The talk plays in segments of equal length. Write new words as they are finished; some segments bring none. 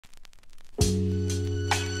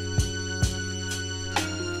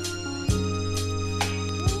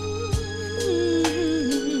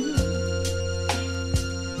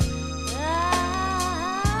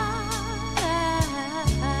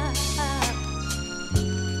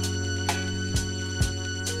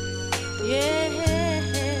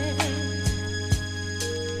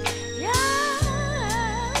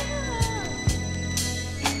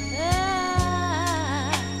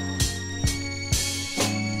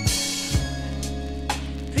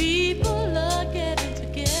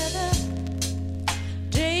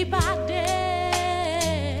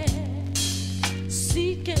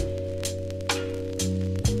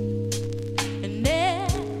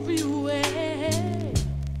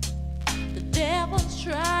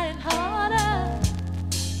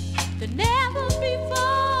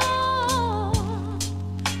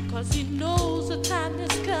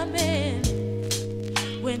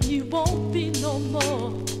be no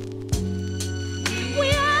more. We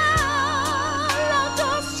are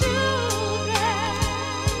lost children.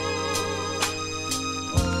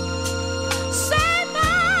 Saved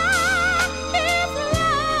by His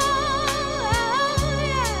love.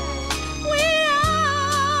 Yeah. We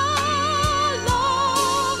are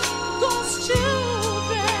lost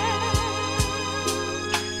children.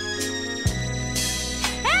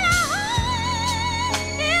 And our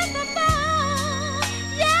home is above.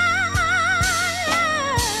 Yeah.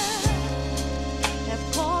 Have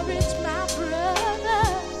courage, my brother,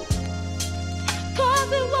 'cause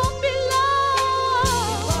it won't be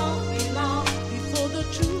long before the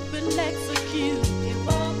truth will execute. It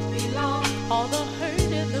won't be long. All the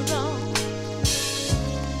hurt and the wrong.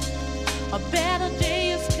 A better day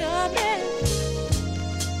is coming,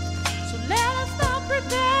 so let us start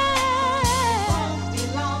prepared. It won't be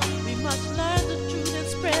long. We must learn the truth and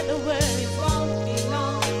spread the word. It won't be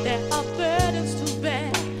long. There are burdens to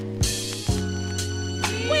bear.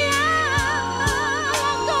 We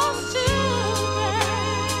are those children,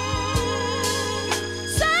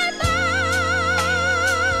 saved by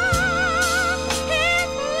His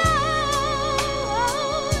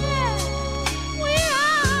love. Yeah. We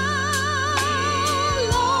are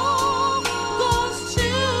those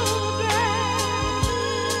children,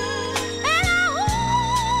 and our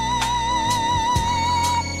home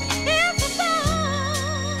is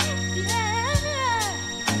above. Yeah.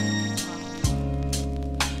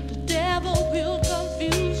 The devil will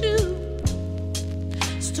confuse you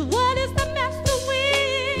as to what is the master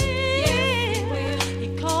will. He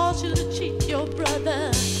calls you to cheat your brother.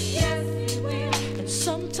 Yes, he will. And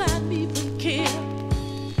sometimes even kill.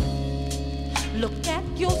 Look at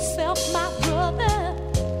yourself, my brother.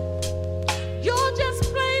 You're just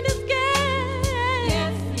playing this game.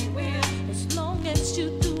 Yes, he will. As long as you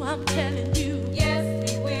do, I'm telling you. Yes,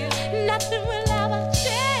 he will. Nothing will ever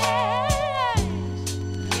change.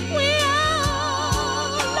 We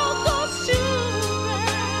are those children,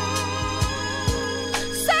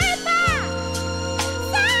 saved by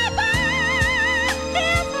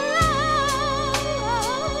His love.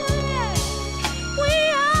 Yeah. We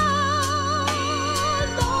are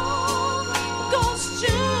those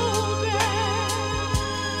children,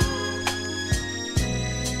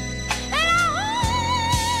 and our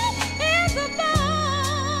home is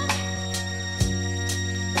above.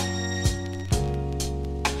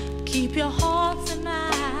 Keep your hearts and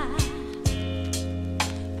eyes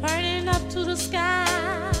burning up to the sky,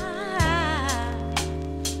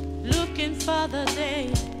 looking for the day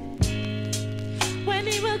when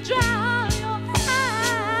He will drive